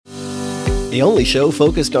the only show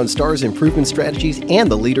focused on stars improvement strategies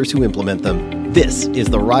and the leaders who implement them. This is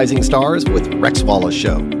the Rising Stars with Rex Wallace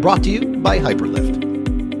Show, brought to you by Hyperlift.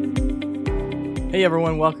 Hey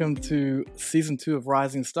everyone, welcome to season 2 of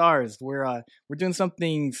Rising Stars. We're doing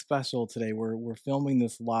something special today. We're filming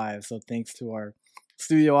this live, so thanks to our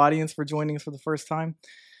studio audience for joining us for the first time.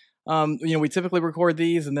 We typically record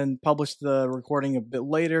these and then publish the recording a bit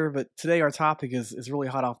later, but today our topic is really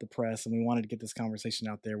hot off the press, and we wanted to get this conversation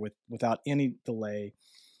out there without any delay.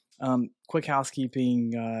 Quick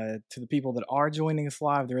housekeeping to the people that are joining us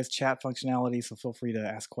live. There is chat functionality, so feel free to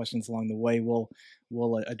ask questions along the way. We'll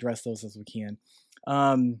address those as we can.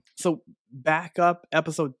 So back up,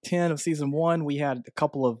 episode 10 of season 1, we had a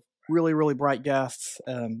couple of really bright guests,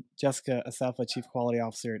 Jessica Asefa, Chief Quality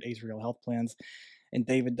Officer at Adriel Health Plans, and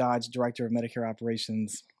David Dodge, Director of Medicare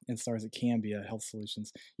Operations and Stars at Cambia Health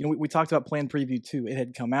Solutions. We talked about Plan Preview 2. It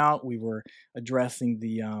had come out. We were addressing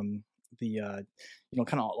the kind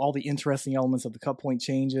of all the interesting elements of the cut point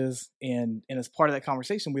changes. And as part of that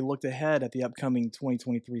conversation, we looked ahead at the upcoming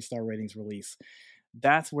 2023 star ratings release.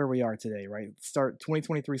 That's where we are today, right?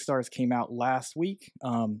 2023 stars came out last week.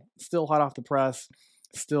 Still hot off the press.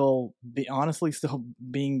 Still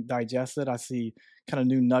being digested. I see kind of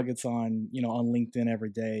new nuggets on LinkedIn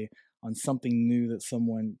every day on something new that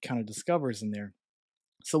someone kind of discovers in there.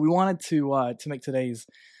 So we wanted to make today's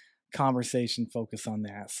conversation focus on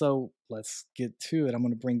that. So let's get to it. I'm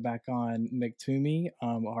going to bring back on Mick Toomey,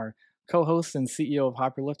 our co-host and CEO of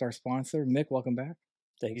Hyperlift, our sponsor. Mick, welcome back.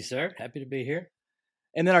 Thank you, sir. Happy to be here.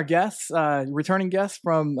 And then our guests, returning guests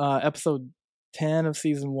from episode 10 of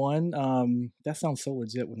season 1. That sounds so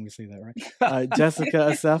legit when we say that, right? Jessica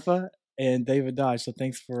Asefa and David Dodge. So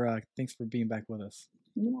thanks for being back with us.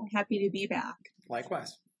 Yeah, happy to be back.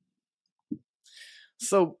 Likewise.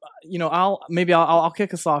 So I'll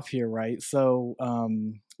kick us off here, right? So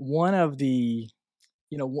one of the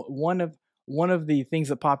things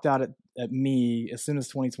that popped out at me as soon as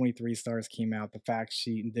 2023 stars came out, the fact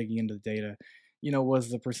sheet and digging into the data, was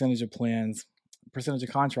the percentage of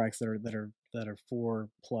contracts that are 4+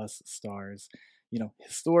 stars.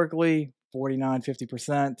 Historically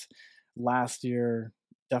 49-50%. Last year,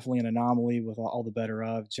 definitely an anomaly with all the better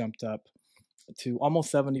of, jumped up to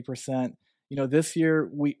almost 70%. This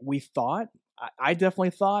year I definitely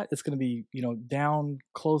thought it's going to be, down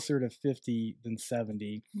closer to 50 than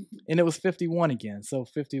 70. Mm-hmm. And it was 51 again. So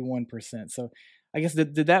 51%. So I guess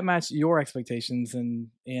did that match your expectations and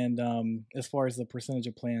as far as the percentage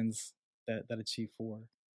of plans that achieve 4?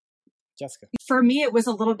 Jessica? For me, it was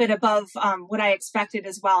a little bit above what I expected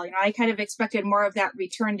as well. I kind of expected more of that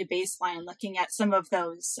return to baseline, looking at some of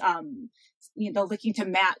those, looking to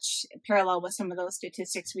match parallel with some of those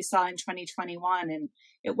statistics we saw in 2021. And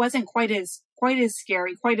it wasn't quite as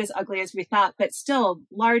scary, quite as ugly as we thought, but still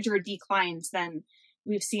larger declines than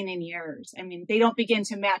we've seen in years. I mean, they don't begin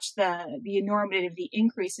to match the enormity of the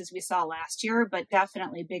increases we saw last year, but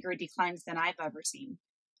definitely bigger declines than I've ever seen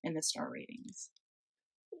in the star ratings.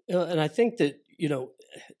 And I think that,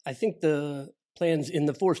 the plans in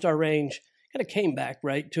the 4-star range kind of came back,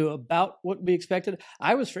 right, to about what we expected.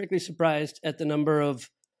 I was frankly surprised at the number of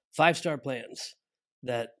 5-star plans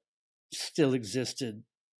that still existed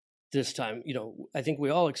this time. I think we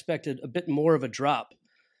all expected a bit more of a drop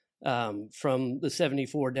from the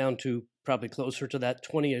 74 down to probably closer to that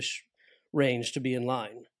 20-ish range to be in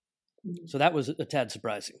line. So that was a tad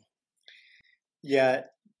surprising. Yeah.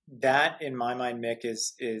 That, in my mind, Mick,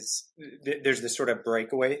 is there's this sort of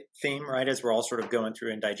breakaway theme, right? As we're all sort of going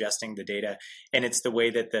through and digesting the data, and it's the way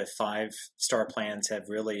that the 5-star plans have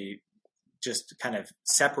really just kind of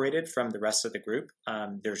separated from the rest of the group.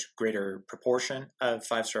 There's greater proportion of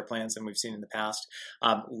 5-star plans than we've seen in the past.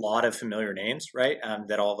 A lot of familiar names, right?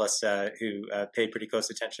 That all of us who pay pretty close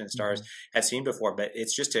attention to stars have seen before, but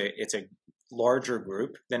it's a larger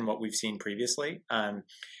group than what we've seen previously.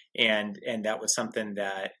 And that was something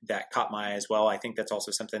that caught my eye as well. I think that's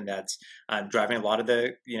also something that's driving a lot of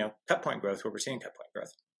the, cut point growth, where we're seeing cut point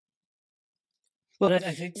growth. Well,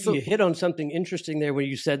 I think you hit on something interesting there when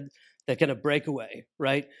you said that kind of breakaway,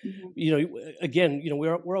 right? Mm-hmm.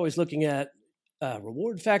 We're always looking at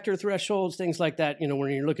reward factor thresholds, things like that,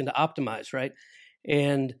 when you're looking to optimize, right?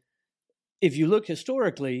 And if you look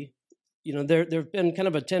historically, there have been kind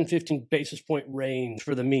of a 10-15 basis point range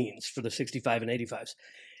for the means for the 65 and 85s.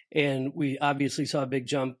 And we obviously saw a big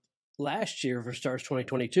jump last year for stars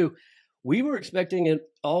 2022. We were expecting it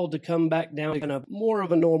all to come back down to kind of more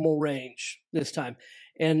of a normal range this time.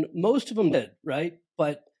 And most of them did, right?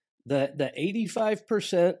 But the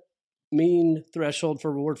 85% mean threshold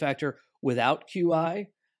for reward factor without QI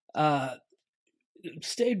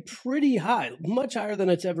stayed pretty high, much higher than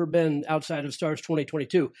it's ever been outside of STARS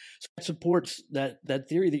 2022. So that supports that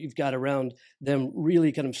theory that you've got around them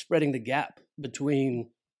really kind of spreading the gap between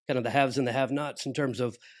kind of the haves and the have-nots in terms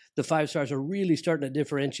of the 5 stars are really starting to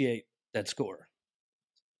differentiate that score.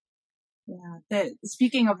 Yeah.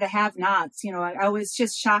 Speaking of the have-nots, I was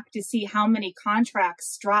just shocked to see how many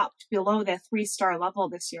contracts dropped below the 3-star level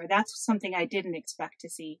this year. That's something I didn't expect to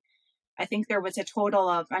see. I think there was a total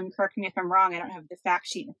of, correct me if I'm wrong, I don't have the fact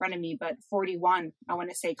sheet in front of me, but 41, I want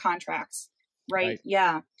to say, contracts, right?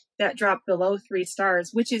 Yeah, that dropped below 3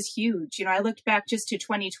 stars, which is huge. I looked back just to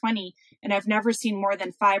 2020, and I've never seen more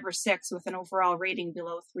than 5 or 6 with an overall rating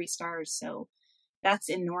below 3 stars. So that's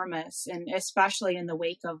enormous, and especially in the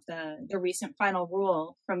wake of the recent final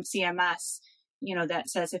rule from CMS, that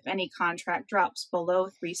says if any contract drops below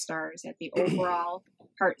 3 stars at the overall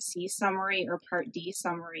Part C summary or Part D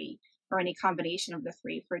summary, or any combination of the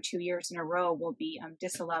 3 for 2 years in a row, will be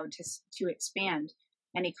disallowed to expand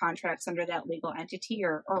any contracts under that legal entity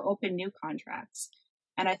or open new contracts.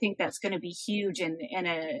 And I think that's going to be huge in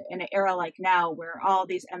an era like now, where all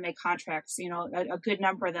these MA contracts, a good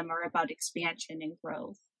number of them are about expansion and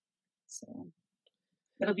growth. So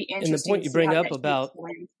it'll be interesting. And the point you bring up about,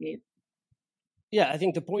 yeah, I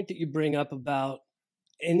think the point that you bring up about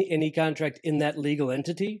any contract in that legal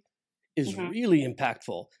entity is really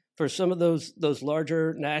impactful for some of those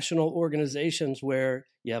larger national organizations where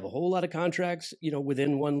you have a whole lot of contracts,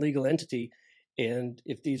 within one legal entity. And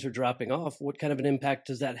if these are dropping off, what kind of an impact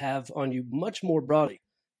does that have on you much more broadly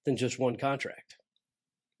than just one contract?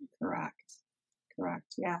 Correct.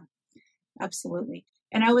 Yeah, absolutely.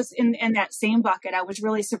 And I was in that same bucket. I was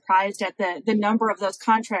really surprised at the number of those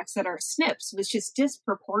contracts that are SNPs was just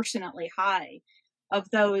disproportionately high. Of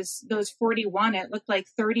those 41, it looked like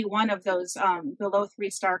 31 of those below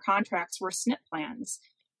 3-star contracts were SNP plans,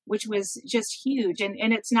 which was just huge. And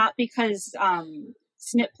it's not because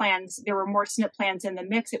SNP plans, there were more SNP plans in the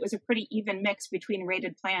mix. It was a pretty even mix between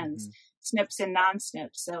rated plans, SNPs and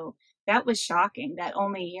non-SNPs. So that was shocking that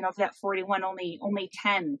only, of that 41, only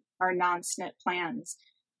 10 are non-SNP plans.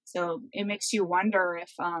 So it makes you wonder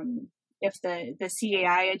if the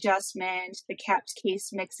CAI adjustment, the capped case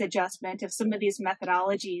mix adjustment, if some of these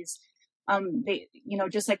methodologies, they,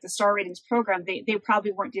 just like the star ratings program, they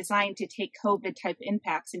probably weren't designed to take COVID type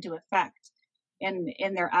impacts into effect in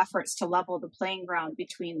their efforts to level the playing ground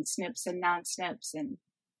between SNPs and non-SNPs. And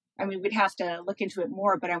we'd have to look into it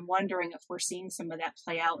more, but I'm wondering if we're seeing some of that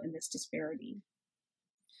play out in this disparity.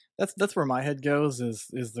 That's where my head goes is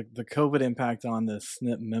the COVID impact on the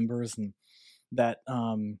SNP members, and that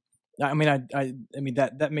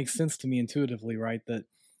that makes sense to me intuitively, right?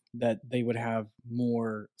 That they would have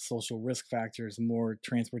more social risk factors, more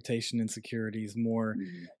transportation insecurities, more,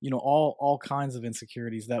 all kinds of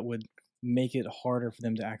insecurities that would make it harder for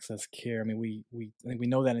them to access care. I think we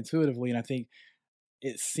know that intuitively, and I think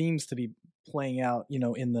it seems to be playing out,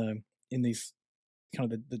 in these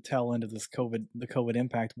kind of the tail end of the COVID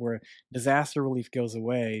impact, where disaster relief goes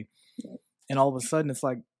away, and all of a sudden it's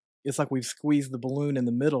like we've squeezed the balloon in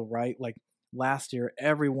the middle, right? Like last year,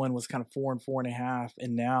 everyone was kind of 4 and 4.5,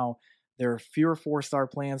 and now there are fewer 4-star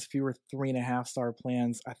plans, fewer 3.5-star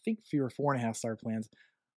plans. I think fewer 4.5-star plans,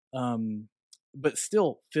 but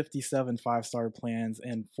still 57 5-star plans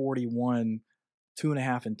and 41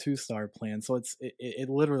 2.5 and 2-star plans. So it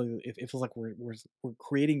literally it feels like we're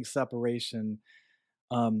creating separation,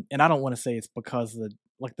 and I don't want to say it's because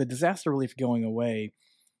the disaster relief going away.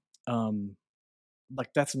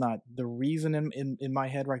 That's not the reason in my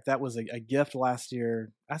head, right? That was a gift last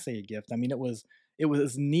year. I say a gift. It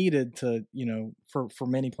was needed to, for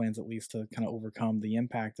many plans at least, to kind of overcome the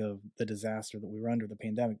impact of the disaster that we were under, the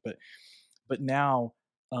pandemic. But now,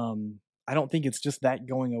 I don't think it's just that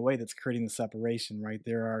going away that's creating the separation, right?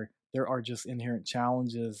 There are just inherent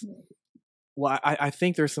challenges. Well, I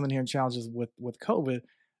think there's some inherent challenges with COVID,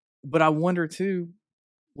 but I wonder too,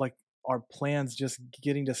 are plans just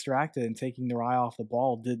getting distracted and taking their eye off the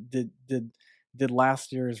ball? Did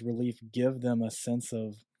last year's relief give them a sense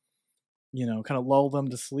of, kind of lull them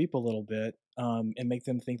to sleep a little bit, and make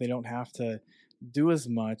them think they don't have to do as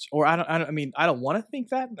much? Or I don't want to think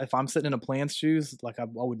that. If I'm sitting in a plan's shoes, I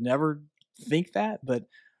would never think that. But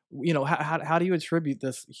how do you attribute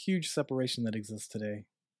this huge separation that exists today?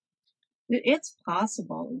 It's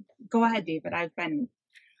possible. Go ahead, David. I've been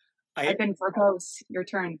verbose. Your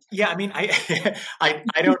turn. Yeah,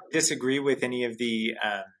 I don't disagree with any of the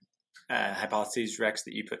hypotheses, Rex,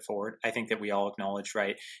 that you put forward. I think that we all acknowledge,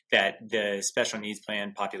 right, that the special needs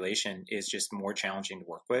plan population is just more challenging to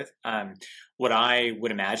work with. What I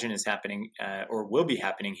would imagine is happening, or will be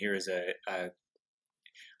happening here, is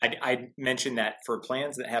I mentioned that for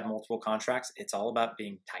plans that have multiple contracts, it's all about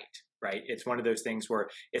being tight, right? It's one of those things where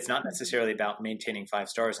it's not necessarily about maintaining 5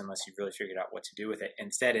 stars unless you've really figured out what to do with it.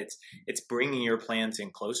 Instead, it's bringing your plans in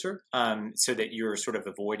closer so that you're sort of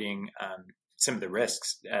avoiding some of the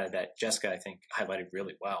risks that Jessica, I think, highlighted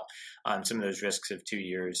really well. Some of those risks of 2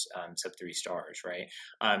 years, sub 3 stars, right?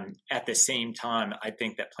 At the same time, I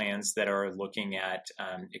think that plans that are looking at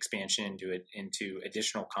expansion into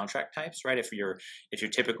additional contract types, right? If you're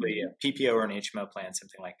typically a PPO or an HMO plan,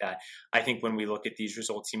 something like that, I think when we look at these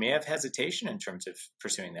results, you may have hesitation in terms of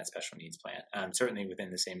pursuing that special needs plan. Certainly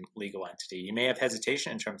within the same legal entity, you may have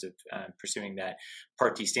hesitation in terms of pursuing that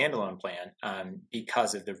Part D standalone plan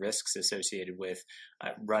because of the risks associated with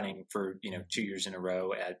running for 2 years in a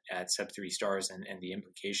row at sub 3 stars and the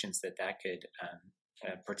implications that could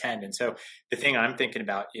portend. And so the thing I'm thinking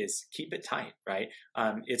about is keep it tight, right?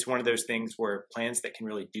 It's one of those things where plans that can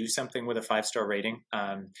really do something with a 5-star rating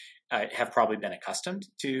have probably been accustomed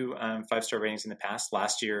to 5-star ratings in the past.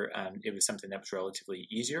 Last year, it was something that was relatively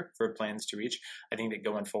easier for plans to reach. I think that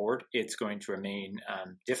going forward, it's going to remain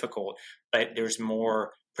difficult, but there's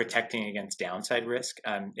more protecting against downside risk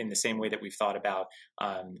in the same way that we've thought about,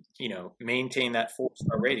 maintain that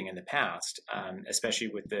 4-star rating in the past, especially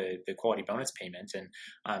with the quality bonus payment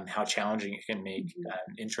and how challenging it can make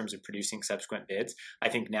in terms of producing subsequent bids. I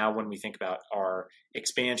think now when we think about our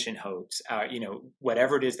expansion hopes,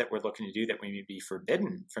 whatever it is that we're looking to do that we may be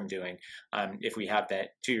forbidden from doing, if we have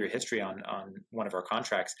that 2-year history on one of our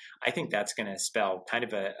contracts, I think that's going to spell kind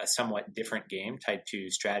of a somewhat different game type 2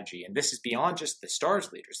 strategy. And this is beyond just the stars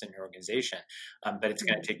leaders in your organization, but it's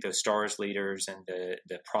going to take those stars leaders and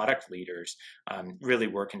the product leaders really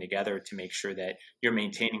working together to make sure that you're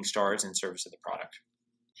maintaining stars in service of the product.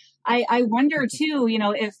 I wonder too,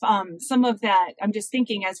 if some of that, I'm just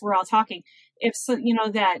thinking as we're all talking, if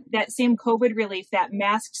that same COVID relief that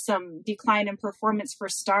masked some decline in performance for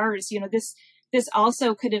stars, this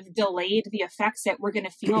also could have delayed the effects that we're going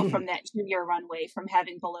to feel from that 2-year runway from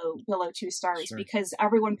having below 2 stars, sure, because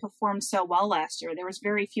everyone performed so well last year. There was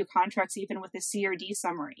very few contracts, even with a C or D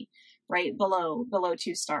summary, right, below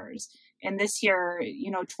 2 stars. And this year,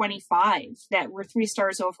 25 that were 3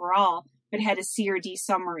 stars overall, but had a C or D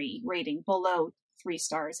summary rating below 3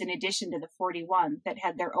 stars, in addition to the 41 that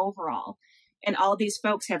had their overall. And all these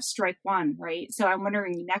folks have strike 1, right? So I'm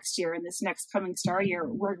wondering next year, in this next coming star year,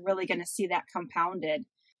 we're really going to see that compounded.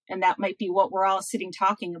 And that might be what we're all sitting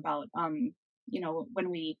talking about, when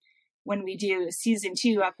we do season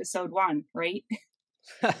 2, episode 1, right?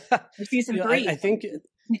 Or season 3. I think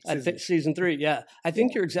season 3. Yeah, I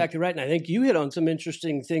think you're exactly right. And I think you hit on some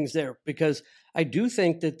interesting things there, because I do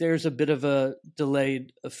think that there's a bit of a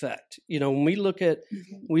delayed effect. When we look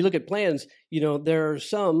at plans, there are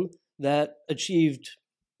some that achieved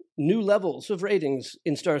new levels of ratings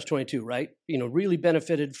in Stars 22, right? Really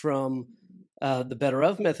benefited from the better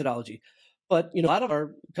of methodology. But, a lot of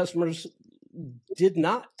our customers did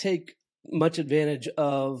not take much advantage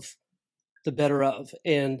of the better of.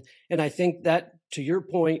 And I think that, to your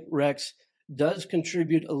point, Rex, does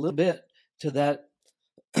contribute a little bit to that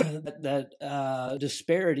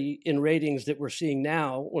disparity in ratings that we're seeing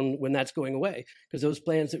now when that's going away, because those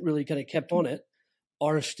plans that really kind of kept on it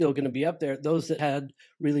are still going to be up there. Those that had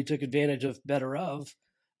really took advantage of better of,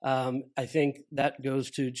 I think that goes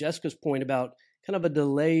to Jessica's point about kind of a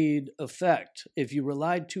delayed effect. If you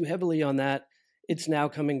relied too heavily on that, it's now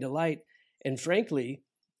coming to light. And frankly,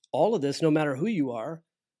 all of this, no matter who you are,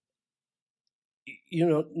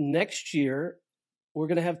 next year we're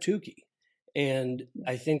going to have Tukey. And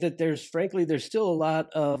I think that there's still a lot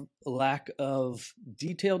of lack of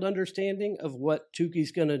detailed understanding of what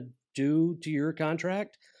Tukey's going to do to your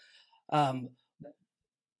contract.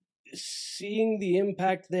 Seeing the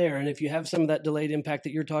impact there, and if you have some of that delayed impact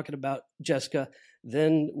that you're talking about, Jessica,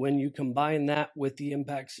 then when you combine that with the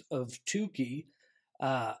impacts of Tukey,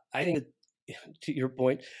 I think, to your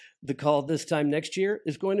point, the call this time next year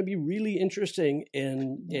is going to be really interesting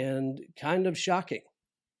and kind of shocking.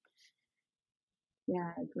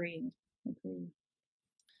 Yeah, agreed.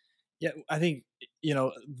 Yeah, I think,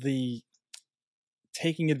 the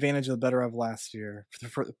taking advantage of the better of last year,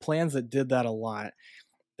 for the plans that did that a lot,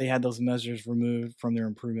 they had those measures removed from their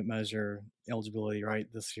improvement measure eligibility, right,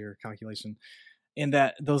 this year calculation. And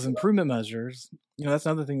that those improvement measures, that's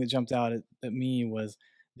another thing that jumped out at me was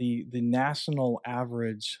the national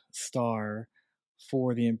average star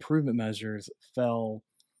for the improvement measures fell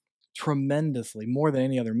tremendously, more than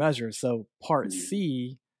any other measure. So Part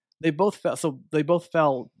C, they both fell. So they both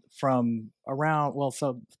fell from around,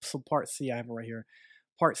 so Part C, I have it right here.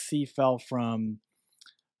 Part C fell from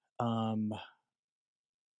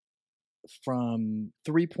from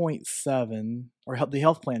 3.7, or the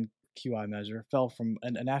health plan QI measure fell from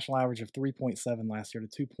a national average of 3.7 last year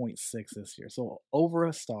to 2.6 this year. So over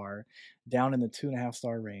a star, down in the 2.5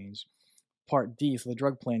 star range. Part D, so the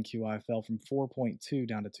drug plan QI fell from 4.2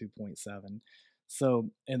 down to 2.7. So,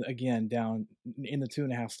 and again, down in the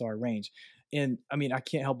 2.5 star range. And I mean, I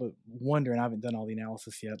can't help but wonder, and I haven't done all the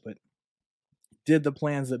analysis yet, but did the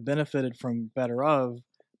plans that benefited from Better Of,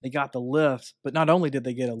 they got the lift, but not only did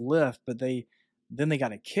they get a lift, but then they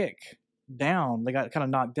got a kick down. They got kind of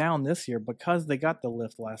knocked down this year because they got the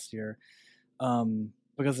lift last year,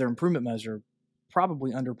 because their improvement measure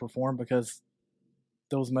probably underperformed because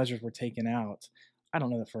those measures were taken out. I don't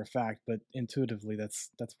know that for a fact, but intuitively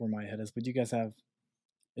that's where my head is. But do you guys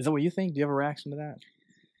is that what you think? Do you have a reaction to that?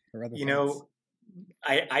 Or other thoughts?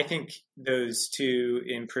 I think those two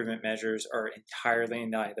improvement measures are entirely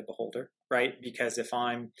in the eye of the beholder, right? Because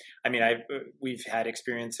we've had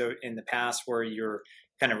experience in the past where you're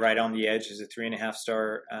kind of right on the edge as a 3.5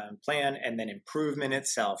 star plan, and then improvement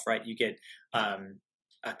itself, right? You get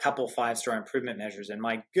a couple 5-star improvement measures, and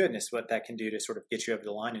my goodness, what that can do to sort of get you over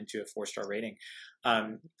the line into a 4-star rating.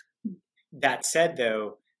 That said,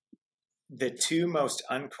 though, the two most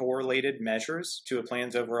uncorrelated measures to a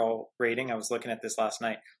plan's overall rating, I was looking at this last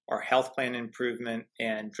night, are health plan improvement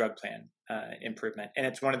and drug plan improvement. And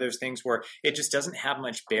it's one of those things where it just doesn't have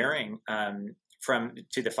much bearing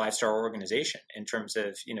to the 5-star organization in terms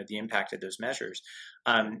of, the impact of those measures.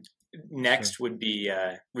 Next would be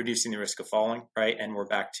reducing the risk of falling, right? And we're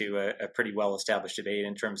back to a pretty well-established debate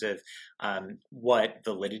in terms of what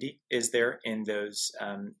validity is there in those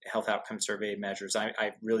health outcome survey measures.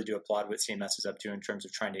 I really do applaud what CMS is up to in terms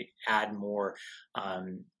of trying to add more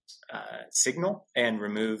signal and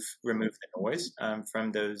remove the noise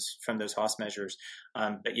from those HOS measures.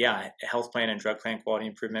 But yeah, health plan and drug plan quality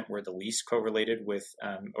improvement were the least correlated with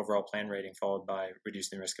overall plan rating, followed by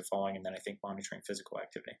reducing the risk of falling, and then I think monitoring physical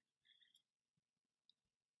activity.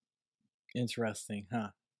 Interesting,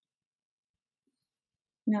 huh?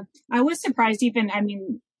 Yeah, I was surprised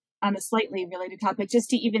on a slightly related topic, just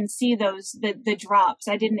to even see the drops.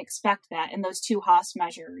 I didn't expect that in those two HOS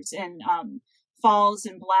measures and falls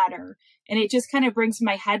and bladder. And it just kind of brings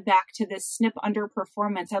my head back to this SNP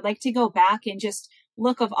underperformance. I'd like to go back and just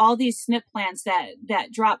look of all these SNP plans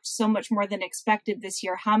that dropped so much more than expected this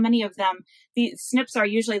year. How many of them, the SNPs are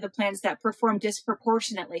usually the plans that perform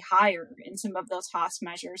disproportionately higher in some of those HOS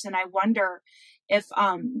measures. And I wonder if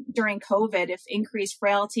during COVID, if increased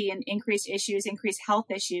frailty and increased health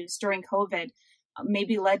issues during COVID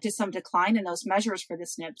maybe led to some decline in those measures for the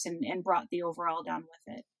SNPs and brought the overall down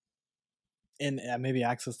with it. And maybe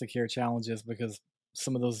access to care challenges, because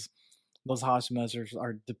some of those HOS measures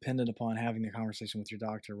are dependent upon having the conversation with your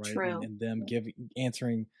doctor, right? True. And them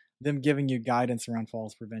giving you guidance around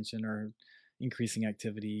falls prevention or increasing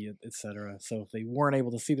activity, et cetera. So if they weren't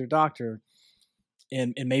able to see their doctor,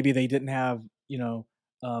 and maybe they didn't have,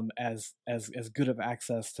 as good of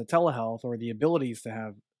access to telehealth or the abilities to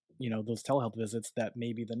have, those telehealth visits that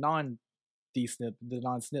maybe the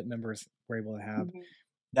non-SNP members were able to have,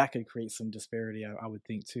 that could create some disparity, I would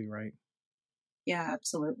think too, right? Yeah,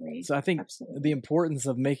 absolutely. So I think the importance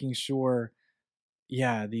of making sure,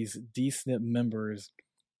 these D-SNP members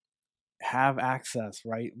have access,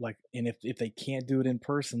 right? Like, and if they can't do it in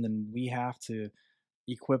person, then we have to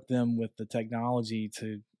equip them with the technology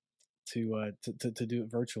to do it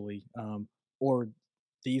virtually, or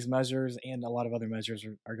these measures and a lot of other measures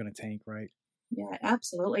are going to tank, right? Yeah,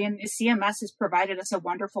 absolutely. And CMS has provided us a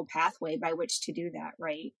wonderful pathway by which to do that,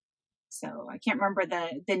 right? So I can't remember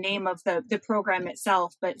the name of the program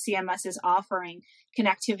itself, but CMS is offering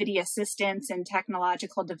connectivity assistance and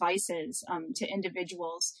technological devices to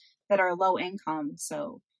individuals that are low income.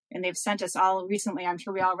 So, and they've sent us all recently, I'm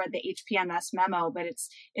sure we all read the HPMS memo, but it's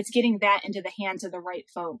getting that into the hands of the right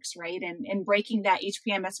folks, right? And breaking that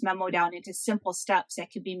HPMS memo down into simple steps that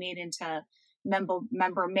could be made into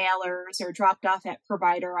member mailers or dropped off at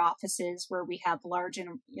provider offices where we have large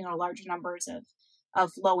numbers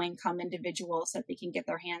of low income individuals that they can get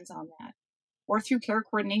their hands on that, or through care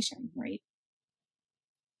coordination, right?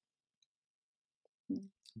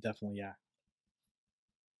 Definitely, yeah.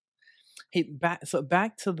 Hey, back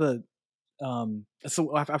to the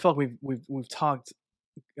so I feel like we've talked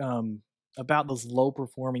about those low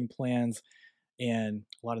performing plans, and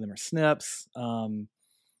a lot of them are SNPs.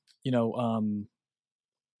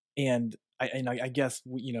 And I guess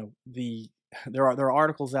there are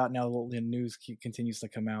articles out now. The news continues to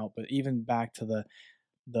come out, but even back to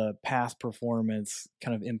the past performance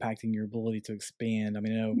kind of impacting your ability to expand. I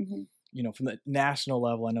mean, I know, from the national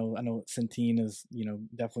level, I know Centene is,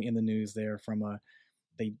 definitely in the news there from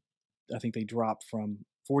I think they dropped from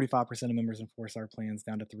 45% of members in 4-star plans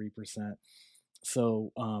down to 3%.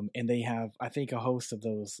 So, and they have, I think, a host of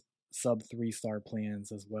those sub 3-star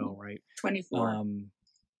plans as well, right? 24.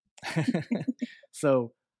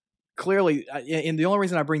 So clearly, and the only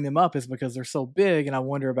reason I bring them up is because they're so big, and I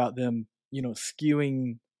wonder about them,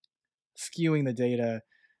 skewing the data,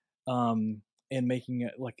 and making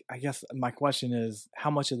it like, I guess my question is, how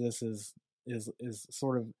much of this is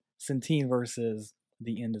sort of Centene versus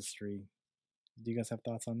the industry? Do you guys have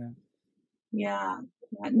thoughts on that? Yeah.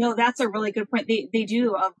 No, that's a really good point. They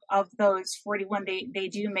do, of those 41, they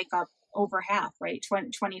do make up over half, right?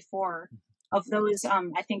 24 of those.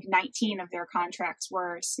 I think 19 of their contracts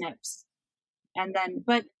were SNPs. And then,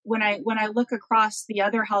 but when I look across the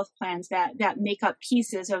other health plans that make up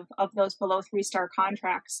pieces of those below 3-star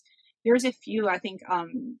contracts, there's a few. I think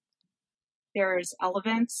there's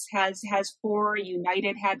Elevance has 4,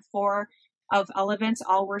 United had 4. Of Elevance,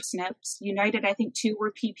 all were SNPs. United, I think 2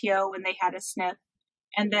 were PPO when they had a SNP.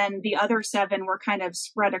 And then the other 7 were kind of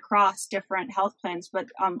spread across different health plans, but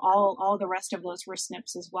all the rest of those were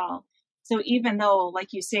SNPs as well. So even though, like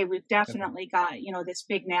you say, we've definitely got, this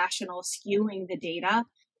big national skewing the data,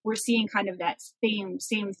 we're seeing kind of that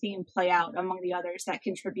same theme play out among the others that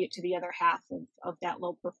contribute to the other half of that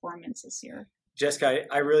low performance this year. Jessica,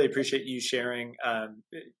 I really appreciate you sharing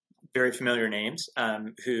very familiar names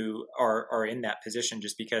who are in that position,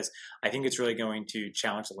 just because I think it's really going to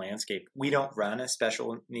challenge the landscape. We don't run a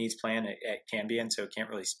special needs plan at Cambia, and so can't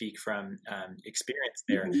really speak from experience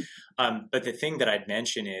there. Mm-hmm. But the thing that I'd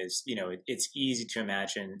mention is, it's easy to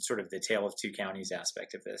imagine sort of the tale of two counties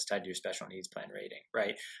aspect of this tied to your special needs plan rating,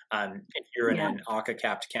 right? If you're in an ACA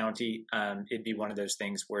capped county, it'd be one of those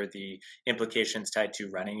things where the implications tied to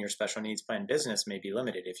running your special needs plan business may be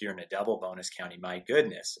limited. If you're in a double bonus county, my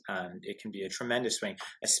goodness, it can be a tremendous swing,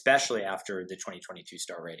 especially after the 2022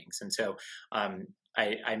 star ratings. And so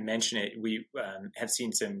I mention it. We have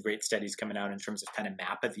seen some great studies coming out in terms of kind of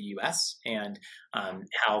map of the U.S. and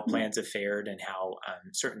how plans have fared and how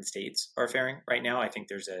certain states are faring right now. I think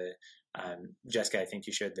there's Jessica, I think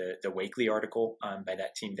you shared the Wakely article by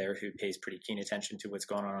that team there who pays pretty keen attention to what's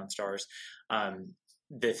going on stars.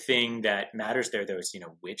 The thing that matters there, though, is,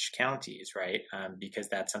 which counties, right? Because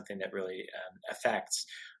that's something that really affects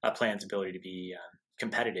a plan's ability to be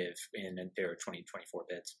competitive in their 2024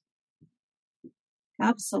 bids.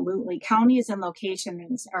 Absolutely. Counties and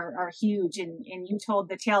locations are huge. And you told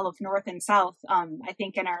the tale of North and South, I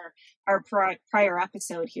think in our prior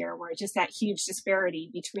episode here, where just that huge disparity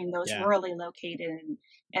between those rurally located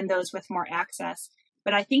and those with more access.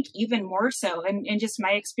 But I think even more so, and just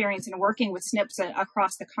my experience in working with SNPs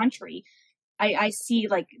across the country, I see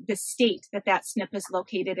like the state that SNP is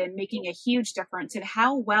located in making a huge difference in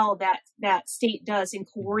how well that state does in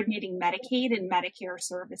coordinating Medicaid and Medicare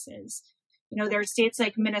services. There are states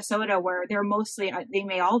like Minnesota where they're mostly, they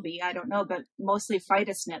may all be, I don't know, but mostly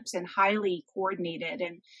FIDA SNPs and highly coordinated.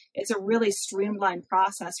 And it's a really streamlined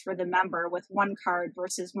process for the member with one card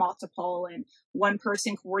versus multiple, and one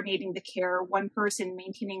person coordinating the care, one person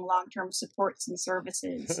maintaining long-term supports and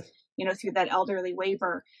services, through that elderly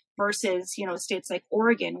waiver, versus, states like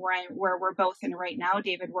Oregon, where we're both in right now,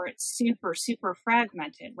 David, where it's super, super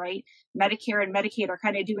fragmented, right? Medicare and Medicaid are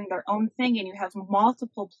kind of doing their own thing, and you have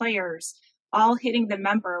multiple players all hitting the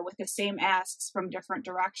member with the same asks from different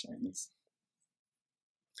directions.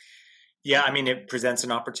 Yeah, I mean, it presents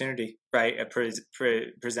an opportunity, right? It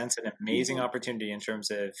presents an amazing opportunity in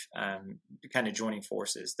terms of kind of joining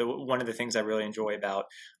forces. One of the things I really enjoy about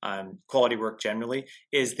quality work generally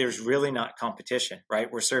is there's really not competition,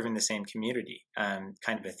 right? We're serving the same community, kind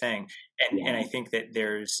of a thing. And I think that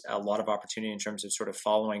there's a lot of opportunity in terms of sort of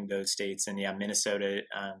following those states. And Minnesota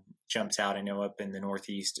jumps out. I know up in the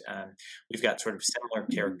Northeast, we've got sort of similar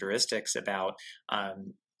characteristics about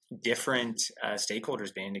different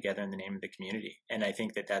stakeholders banding together in the name of the community. And I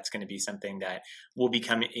think that that's going to be something that will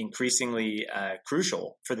become increasingly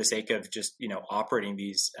crucial for the sake of just, operating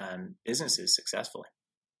these businesses successfully.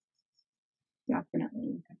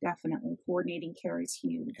 Definitely. Coordinating care is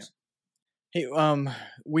huge. Yeah. Hey,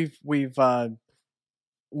 we've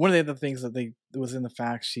one of the other things that was in the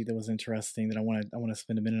fact sheet that was interesting that I want to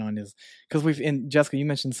spend a minute on is because Jessica, you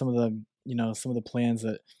mentioned some of the plans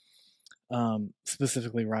that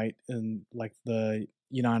specifically, right, and like the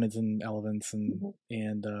Uniteds and Elevance and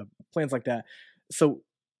plans like that. So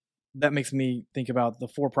that makes me think about the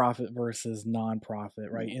for-profit versus non-profit,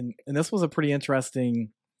 right? And this was a pretty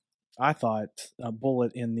interesting, I thought,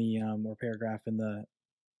 bullet in the or paragraph in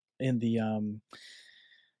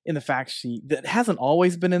the fact sheet that hasn't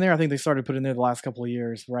always been in there. I think they started putting in there the last couple of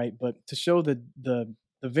years, right? But to show the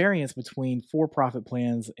the variance between for-profit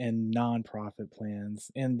plans and nonprofit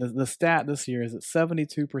plans. And the stat this year is that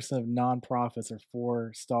 72% of nonprofits are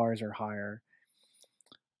 4 stars or higher.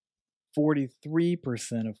 43%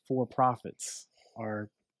 of for-profits are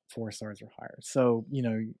 4 stars or higher. So,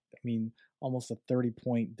 almost a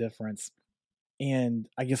 30-point difference. And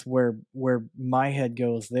I guess where my head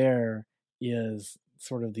goes there is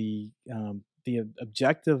sort of the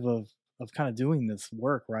objective of kind of doing this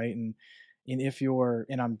work, right? And if you're,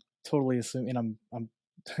 and I'm totally assuming, and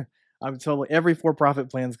I'm totally, every for-profit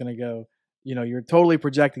plan is going to go, you're totally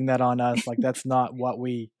projecting that on us. Like that's not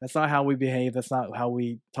how we behave. That's not how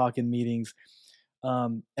we talk in meetings.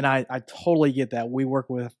 And I totally get that. We work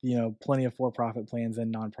with, plenty of for-profit plans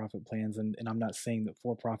and nonprofit plans. And I'm not saying that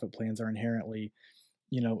for-profit plans are inherently,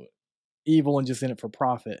 evil and just in it for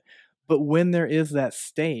profit. But when there is that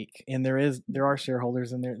stake and there are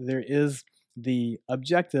shareholders and there is the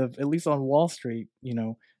objective, at least on Wall Street,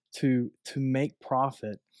 to make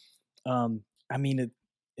profit.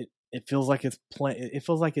 It feels like it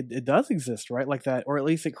feels like it does exist, right? Like that, or at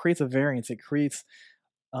least it creates a variance. It creates,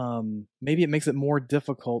 maybe it makes it more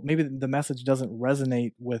difficult. Maybe the message doesn't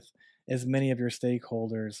resonate with as many of your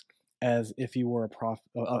stakeholders as if you were a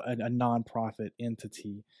nonprofit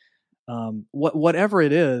entity. Whatever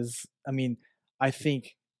it is, I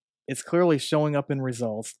think it's clearly showing up in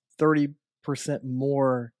results. 30%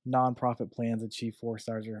 more nonprofit plans achieve 4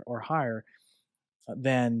 stars or higher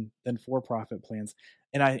than for-profit plans.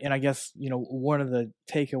 And I guess, one of the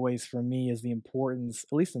takeaways for me is the importance,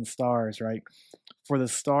 at least in stars, right, for the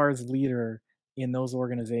stars leader in those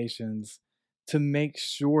organizations to make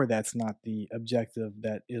sure that's not the objective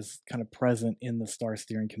that is kind of present in the star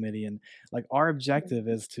steering committee. And like our objective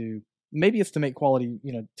is to, maybe it's to make quality,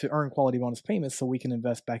 to earn quality bonus payments so we can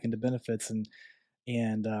invest back into benefits and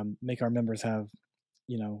make our members have,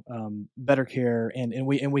 better care and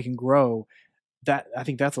we can grow. That I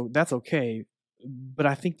think that's okay. But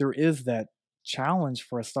I think there is that challenge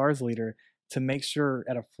for a stars leader to make sure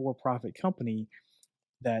at a for-profit company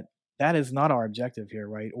that is not our objective here,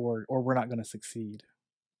 right? Or we're not going to succeed.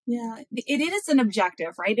 Yeah, it is an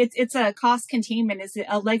objective, right? It's a cost containment, is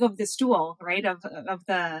a leg of the stool, right? Of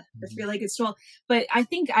the 3-legged stool. But I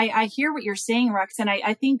think I hear what you're saying, Rex, and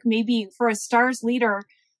I think maybe for a stars leader,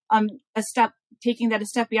 taking that a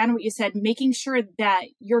step beyond what you said, making sure that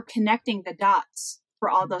you're connecting the dots for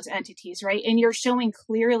all those entities, right? And you're showing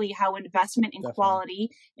clearly how investment in quality,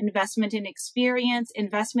 investment in experience,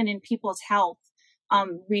 investment in people's health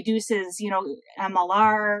reduces,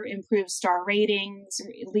 MLR, improves star ratings,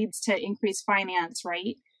 leads to increased finance,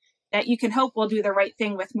 right? That you can hope will do the right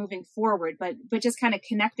thing with moving forward, but just kind of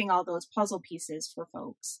connecting all those puzzle pieces for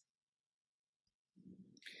folks.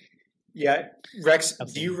 Yeah, Rex,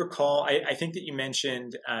 absolutely. Do you recall, I think that you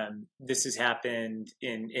mentioned this has happened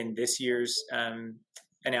in this year's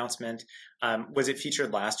announcement. Was it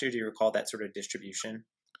featured last year? Do you recall that sort of distribution?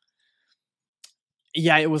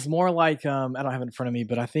 Yeah, it was more like, I don't have it in front of me,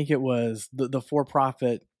 but I think it was the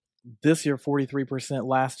for-profit this year, 43%.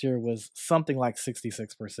 Last year was something like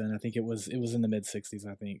 66%. I think it was in the mid-60s,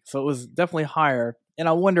 I think. So it was definitely higher. And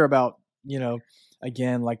I wonder about,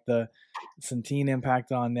 again, like the Centene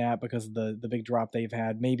impact on that because of the big drop they've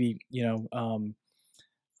had. Maybe,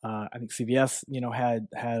 I think CVS, had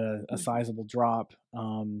a sizable drop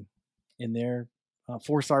in their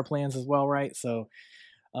 4-star plans as well, right? So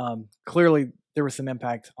clearly there was some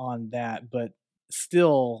impact on that, but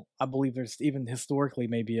still, I believe there's even historically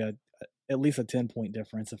maybe at least a 10-point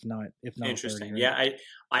difference, if not interesting. 30, right? Yeah,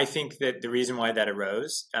 I think that the reason why that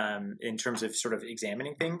arose in terms of sort of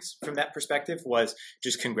examining things from that perspective was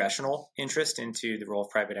just congressional interest into the role of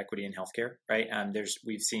private equity in healthcare, right?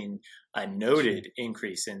 We've seen a noted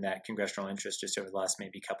increase in that congressional interest just over the last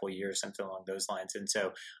maybe couple of years, something along those lines. And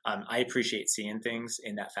so I appreciate seeing things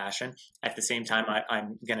in that fashion. At the same time,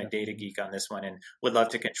 I'm going to data geek on this one and would love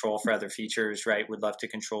to control for other features, right? Would love to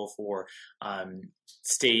control for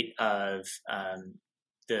state of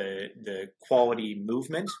the quality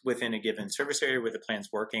movement within a given service area where the plan's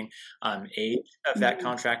working, age of that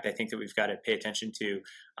contract. I think that we've got to pay attention to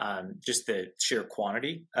just the sheer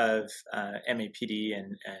quantity of MAPD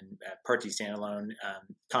and Part D standalone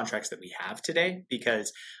contracts that we have today,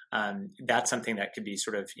 because that's something that could be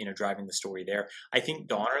sort of driving the story there. I think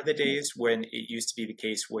gone are the days when it used to be the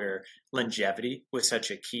case where longevity was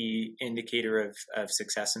such a key indicator of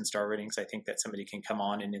success in star ratings. I think that somebody can come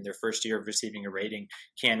on and in their first year of receiving a rating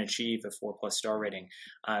can achieve a 4+ star rating.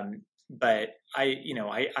 but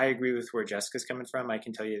I agree with where Jessica's coming from. I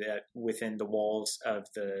can tell you that within the walls of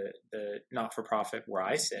the not-for-profit where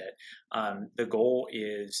I sit, the goal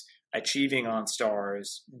is achieving on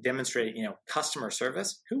stars, demonstrating, customer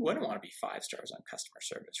service. Who wouldn't want to be 5 stars on customer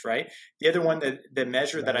service, right? The other one, the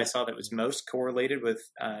measure that I saw that was most correlated with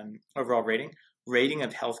overall rating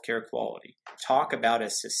of healthcare quality. Talk about a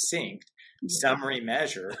succinct summary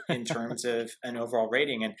measure in terms of an overall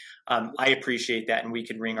rating. And I appreciate that. And we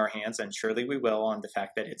can wring our hands, and surely we will, on the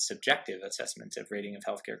fact that it's subjective assessments of rating of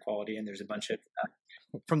healthcare quality. And there's a bunch of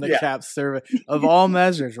from the CAHPS survey of all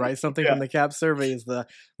measures, right? Something from the CAHPS survey is the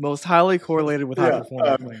most highly correlated with high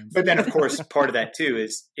performing plans. But then, of course, part of that too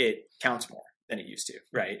is it counts more than it used to,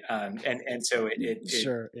 right? And so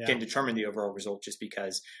it can determine the overall result just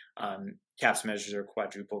because CAHPS measures are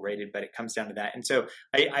quadruple rated, but it comes down to that. And so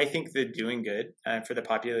I think the doing good for the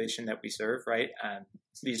population that we serve, right?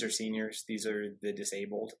 These are seniors, these are the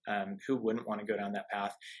disabled, who wouldn't want to go down that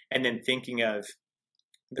path? And then thinking of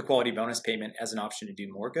the quality bonus payment as an option to do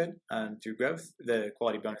more good through growth, the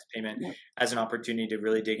quality bonus payment as an opportunity to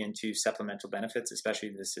really dig into supplemental benefits,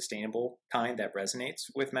 especially the sustainable kind that resonates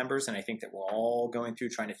with members. And I think that we're all going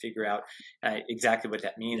through trying to figure out exactly what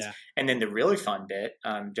that means. Yeah. And then the really fun bit,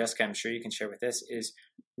 Jessica, I'm sure you can share with this, is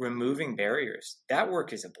removing barriers. That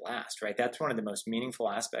work is a blast, right? That's one of the most meaningful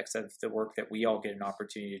aspects of the work that we all get an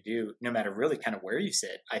opportunity to do, no matter really kind of where you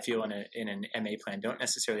sit. I feel in an MA plan, don't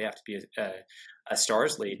necessarily have to be a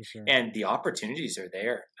STARS lead. Sure. And the opportunities are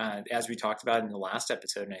there. As we talked about in the last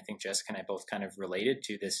episode, and I think Jessica and I both kind of related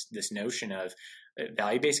to this notion of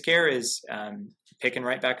value-based care is picking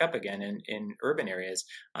right back up again in urban areas.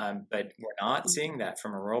 But we're not seeing that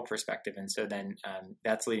from a rural perspective. And so then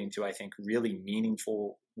that's leading to, I think, really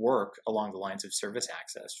meaningful work along the lines of service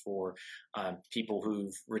access for people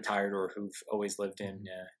who've retired or who've always lived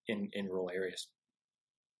in rural areas.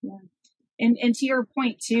 Yeah. And to your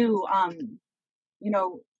point too,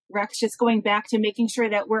 Rex, just going back to making sure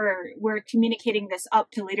that we're communicating this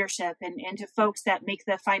up to leadership and to folks that make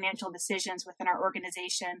the financial decisions within our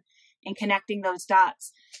organization and connecting those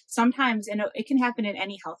dots. Sometimes, it can happen in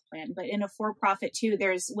any health plan, but in a for-profit too,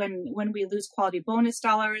 there's when we lose quality bonus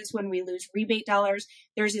dollars, when we lose rebate dollars,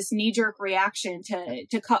 there's this knee-jerk reaction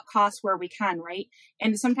to cut costs where we can, right?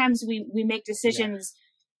 And sometimes we make decisions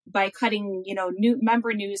by cutting, new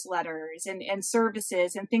member newsletters and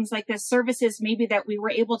services and things like this, services maybe that we were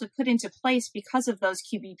able to put into place because of those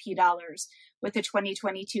QBP dollars with the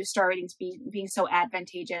 2022 star ratings being so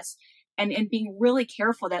advantageous, and being really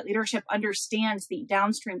careful that leadership understands the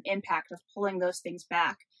downstream impact of pulling those things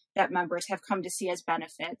back that members have come to see as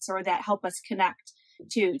benefits or that help us connect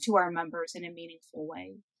to our members in a meaningful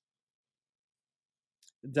way.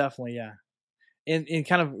 Definitely. Yeah. And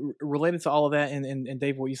kind of related to all of that, and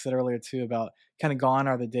Dave, what you said earlier too about kind of gone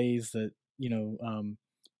are the days that,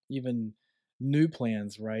 even new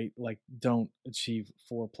plans, right, like don't achieve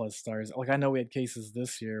 4+ stars. Like I know we had cases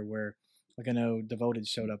this year where, like I know Devoted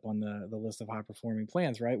showed up on the list of high performing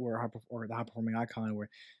plans, right, or the high performing icon, where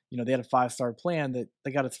they had a 5-star plan that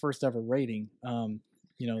they got its first ever rating.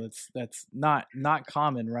 That's not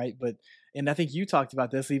common, right? But and I think you talked about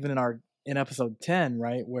this even in episode 10,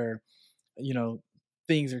 right, where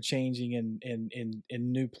things are changing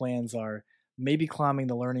and new plans are maybe climbing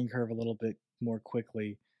the learning curve a little bit more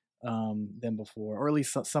quickly than before, or at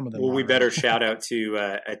least some of them. Well, we better shout out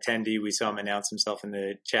to attendee. We saw him announce himself in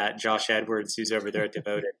the chat, Josh Edwards, who's over there at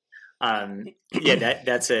Devoted.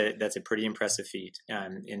 That's a pretty impressive feat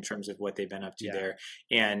in terms of what they've been up to there.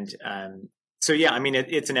 And so, I mean,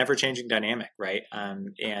 it's an ever-changing dynamic, right?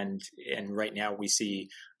 And right now we see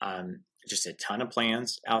just a ton of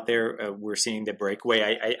plans out there. We're seeing the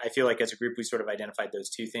breakaway. I feel like as a group, we sort of identified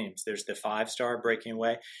those two themes. There's the 5-star breaking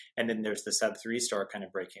away, and then there's the sub 3-star kind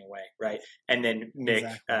of breaking away, right? And then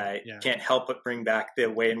Mick can't help but bring back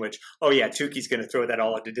the way in which, Tukey's going to throw that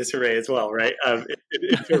all into disarray as well, right?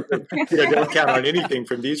 Don't count on anything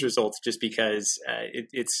from these results just because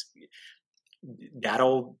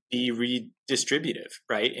that'll be redistributive,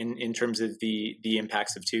 right? In terms of the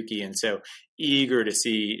impacts of Tukey. And so eager to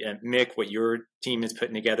see, Mick, what your team is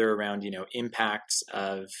putting together around, impacts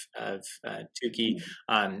of Tukey.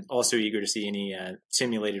 Also eager to see any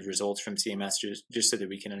simulated results from CMS just so that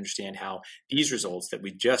we can understand how these results that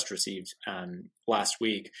we just received last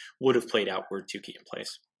week would have played out were Tukey in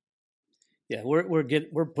place. Yeah,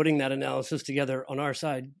 we're putting that analysis together on our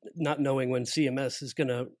side, not knowing when CMS is going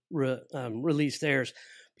to release theirs.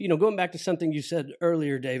 But, going back to something you said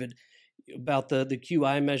earlier, David, about the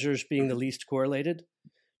QI measures being the least correlated.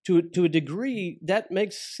 to a degree, that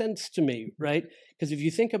makes sense to me, right? Because if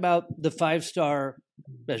you think about the 5-star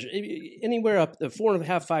measure, anywhere up the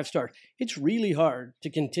 4.5, 5 star, it's really hard to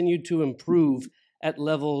continue to improve at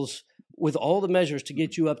levels with all the measures to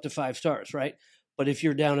get you up to 5 stars, right? But if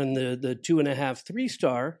you're down in the 2.5, 3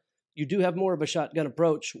 star, you do have more of a shotgun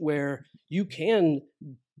approach where you can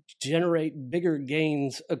generate bigger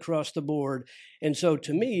gains across the board. And so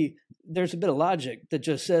to me, there's a bit of logic that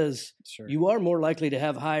just says you are more likely to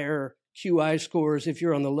have higher QI scores if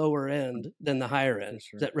you're on the lower end than the higher end.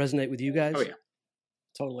 Does that resonate with you guys? Oh, yeah.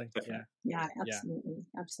 Totally. Yeah. Yeah, absolutely.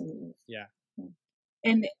 Absolutely. Yeah.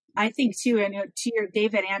 And I think too, and to your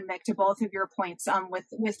David and Mick, to both of your points,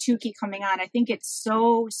 with Tukey coming on, I think it's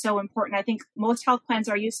so important. I think most health plans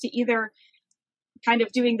are used to either kind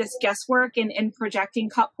of doing this guesswork and projecting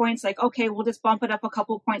cut points, like, okay, we'll just bump it up a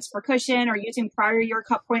couple points for cushion, or using prior year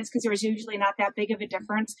cut points because there's usually not that big of a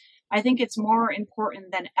difference. I think it's more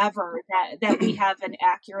important than ever that we have an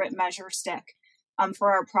accurate measure stick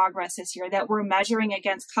for our progress this year, that we're measuring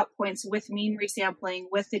against cut points with mean resampling,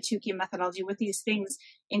 with the Tukey methodology, with these things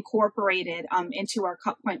incorporated into our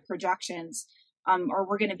cut point projections, or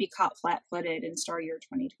we're going to be caught flat-footed in star year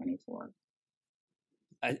 2024.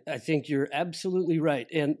 I think you're absolutely right.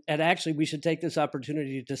 And actually, we should take this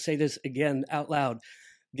opportunity to say this again out loud.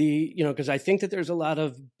 Because I think that there's a lot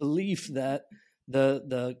of belief that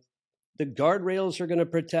the guardrails are going to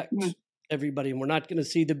protect everybody, and we're not going to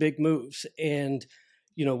see the big moves. And,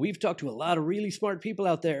 we've talked to a lot of really smart people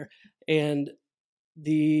out there, and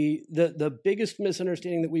the biggest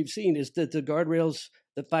misunderstanding that we've seen is that the guardrails,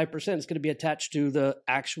 the 5%, is going to be attached to the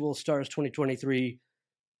actual STARS 2023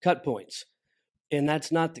 cut points. And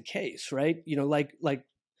that's not the case, right?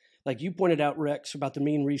 Like you pointed out, Rex, about the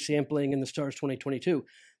mean resampling in the STARS 2022,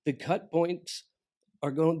 the cut points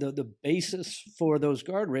are going, the basis for those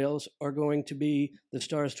guardrails are going to be the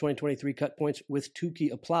STARS 2023 cut points with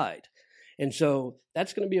Tukey applied. And so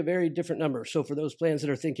that's going to be a very different number. So for those plans that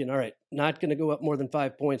are thinking, all right, not going to go up more than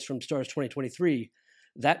 5 points from STARS 2023,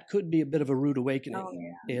 that could be a bit of a rude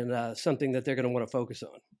awakening and something that they're going to want to focus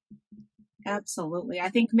on. Absolutely. I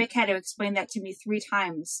think Mick had to explain that to me 3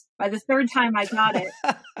 times. By the 3rd time I got it,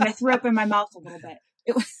 and I threw up in my mouth a little bit.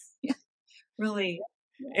 It was really...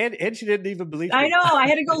 And she didn't even believe me. I know. I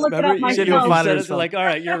had to go look it up myself. Like, all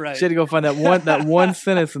right, you're right. She had to go find that one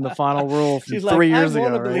sentence in the final rule from 3 years ago.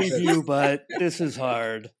 I want to believe you, but this is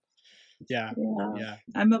hard. Yeah.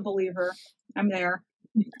 I'm a believer. I'm there.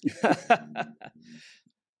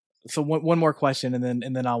 So one more question,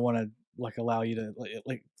 and then I want to allow you to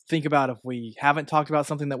think about if we haven't talked about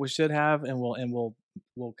something that we should have, and we'll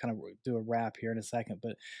kind of do a wrap here in a second.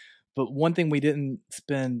 But one thing we didn't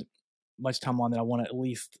spend much time on that I want to at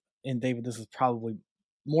least, and David, this is probably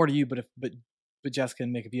more to you, but Jessica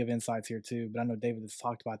and Mick, if you have insights here too. But I know David has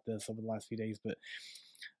talked about this over the last few days. But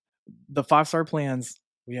the 5-star plans,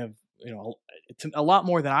 we have a lot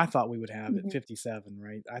more than I thought we would have at 57.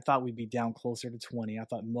 Right? I thought we'd be down closer to 20. I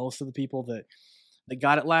thought most of the people that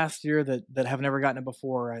got it last year that have never gotten it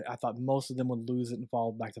before, I thought most of them would lose it and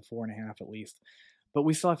fall back to 4.5 at least. But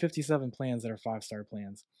we still have 57 plans that are 5-star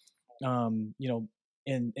plans.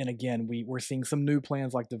 And again, we're seeing some new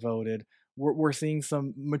plans like Devoted. We're seeing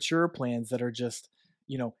some mature plans that are just,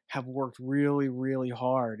 have worked really, really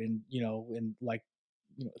hard. And,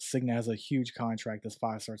 Cigna has a huge contract that's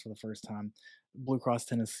 5 stars for the first time. Blue Cross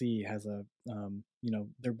Tennessee has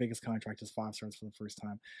their biggest contract is 5 stars for the first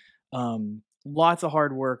time. Lots of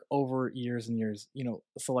hard work over years and years.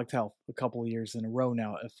 Select Health, a couple of years in a row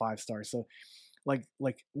now at 5 stars. So like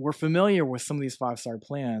we're familiar with some of these 5-star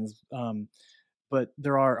plans, but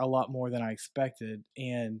there are a lot more than I expected.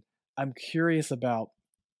 And I'm curious about,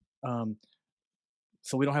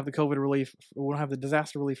 so we don't have the COVID relief, we don't have the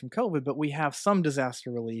disaster relief from COVID, but we have some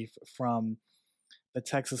disaster relief from the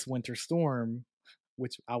Texas winter storm,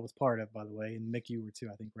 which I was part of, by the way, and Mick, you were too,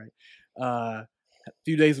 I think, right? A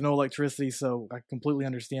few days of no electricity, so I completely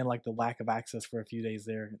understand the lack of access for a few days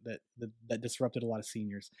there that disrupted a lot of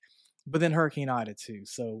seniors. But then Hurricane Ida too.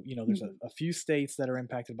 So, there's a few states that are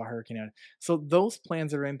impacted by Hurricane Ida. So those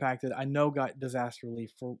plans that are impacted, I know, got disaster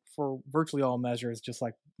relief for virtually all measures, just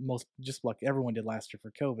like everyone did last year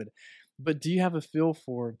for COVID. But do you have a feel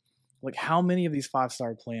for how many of these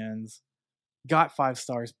 5-star plans got 5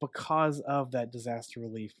 stars because of that disaster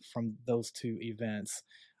relief from those 2 events?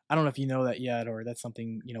 I don't know if you know that yet, or that's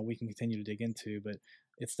something, we can continue to dig into, but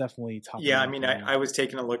it's definitely top. Yeah, I mean, I was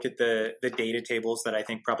taking a look at the data tables that I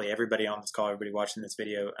think probably everybody on this call, everybody watching this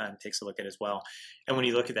video takes a look at as well. And when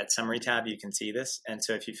you look at that summary tab, you can see this. And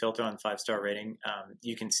so if you filter on 5-star rating,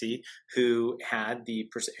 you can see who met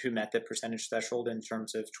the percentage threshold in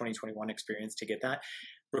terms of 2021 experience to get that.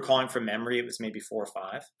 recalling from memory, it was maybe 4 or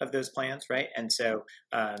 5 of those plans, right? And so,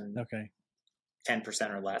 okay,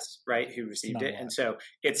 10% or less, right, who received it. And so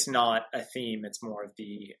it's not a theme. It's more of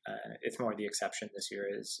the exception this year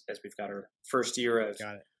as we've got our first year of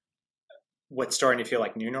what's starting to feel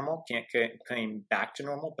like new normal. Can't claim back to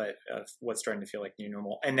normal, but of what's starting to feel like new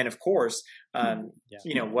normal. And then, of course,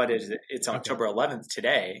 what is it? It's October 11th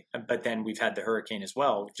today, but then we've had the hurricane as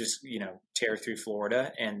well, just, tear through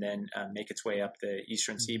Florida and then make its way up the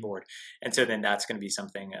eastern seaboard. And so then that's going to be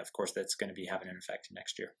something, of course, that's going to be having an effect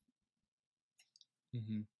next year.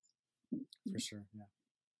 Mm-hmm. For sure. Yeah.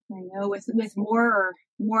 I know with more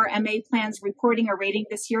MA plans reporting a rating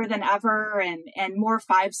this year than ever, and more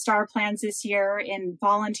 5-star plans this year, in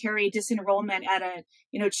voluntary disenrollment at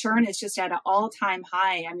a churn is just at an all-time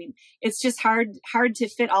high. I mean, it's just hard to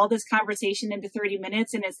fit all this conversation into 30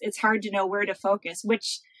 minutes, and it's hard to know where to focus.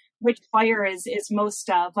 Which fire is most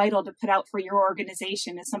vital to put out for your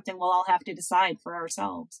organization is something we'll all have to decide for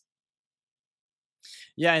ourselves.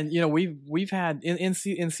 Yeah, and we've had in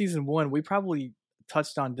season 1 we probably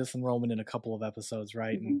touched on disenrollment in a couple of episodes,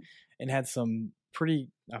 right? Mm-hmm. And had some pretty,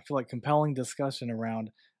 I feel like, compelling discussion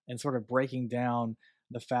around and sort of breaking down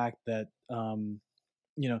the fact that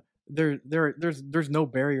there's no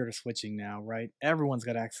barrier to switching now, right? Everyone's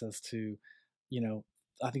got access to,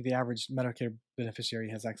 I think the average Medicare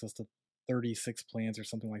beneficiary has access to 36 plans or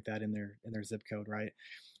something like that in their zip code, right?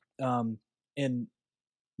 And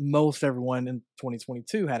most everyone in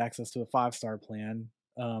 2022 had access to a 5-star plan.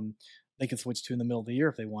 They could switch to in the middle of the year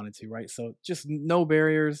if they wanted to, right? So just no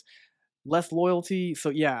barriers, less loyalty.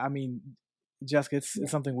 So yeah, I mean, Jessica, it's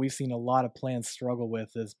something we've seen a lot of plans struggle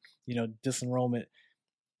with is, disenrollment.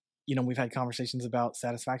 We've had conversations about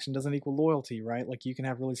satisfaction doesn't equal loyalty, right? Like you can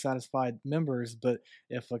have really satisfied members, but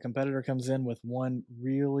if a competitor comes in with one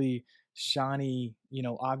really shiny,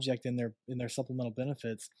 object in their supplemental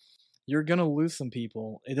benefits, you're going to lose some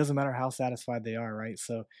people. It doesn't matter how satisfied they are, right?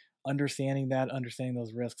 So understanding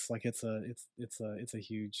those risks, like it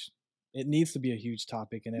needs to be a huge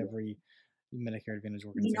topic in every Medicare Advantage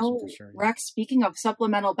organization for sure. Rex, speaking of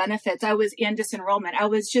supplemental benefits, I was in disenrollment. I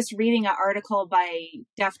was just reading an article by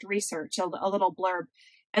Deft Research, a little blurb.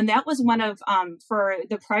 And that was one of, for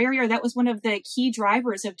the prior year, that was one of the key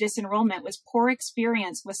drivers of disenrollment was poor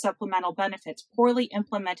experience with supplemental benefits, poorly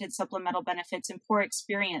implemented supplemental benefits and poor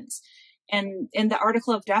experience. And in the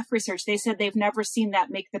article of Deft Research, they said they've never seen that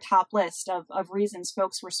make the top list of reasons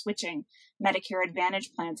folks were switching Medicare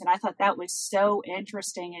Advantage plans. And I thought that was so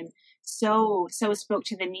interesting and so spoke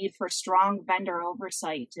to the need for strong vendor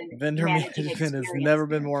oversight. And vendor management has never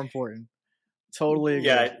been more important. Totally agree.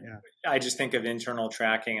 Yeah, I just think of internal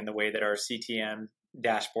tracking and the way that our CTM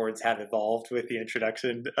dashboards have evolved with the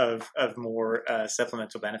introduction of more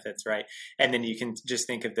supplemental benefits, right? And then you can just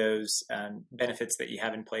think of those benefits that you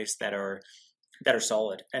have in place that are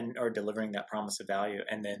solid and are delivering that promise of value,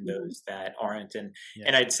 and then those that aren't. And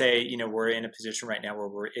I'd say, we're in a position right now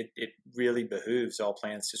where it really behooves all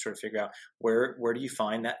plans to sort of figure out where do you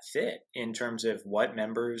find that fit in terms of what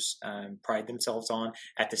members pride themselves on,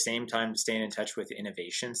 at the same time staying in touch with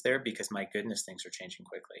innovations there, because my goodness, things are changing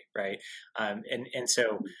quickly, right? And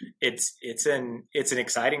so it's an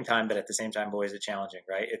exciting time, but at the same time always a challenging,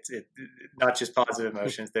 right? It's not just positive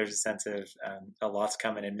emotions. There's a sense of a lot's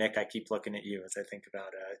coming. And Mick, I keep looking at you as I think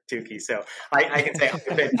about Tukey. So I can say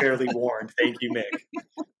I've been fairly warned. Thank you,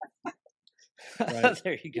 Mick. Right.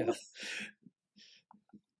 There you go.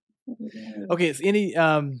 Okay, it's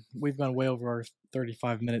we've gone way over our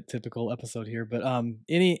 35-minute typical episode here, but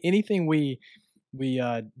anything we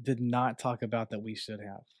did not talk about that we should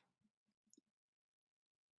have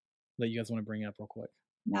that you guys want to bring up real quick?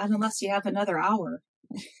 Not unless you have another hour.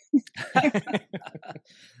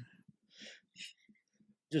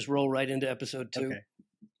 Just roll right into episode 2. Okay.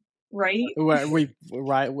 Right?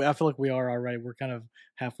 I feel like we are already. We're kind of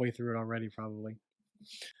halfway through it already, probably.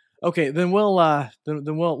 Okay, then we'll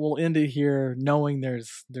end it here, knowing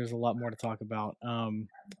there's a lot more to talk about.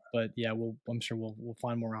 But yeah, I'm sure we'll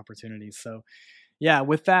find more opportunities. So yeah,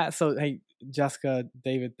 with that, so hey, Jessica,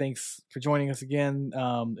 David, thanks for joining us again.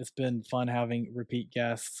 It's been fun having repeat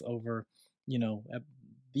guests over, at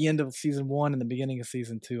the end of season 1 and the beginning of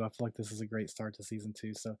season 2. I feel like this is a great start to season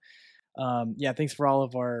 2. So yeah, thanks for all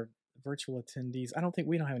of our virtual attendees.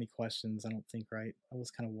 We don't have any questions, I don't think, right? I was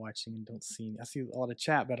kind of watching and I see a lot of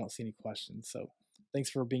chat, but I don't see any questions. So thanks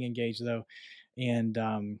for being engaged though. And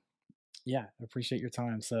yeah, I appreciate your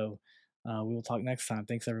time. So we will talk next time.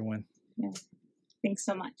 Thanks everyone. Yeah. Thanks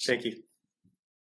so much. Thank you.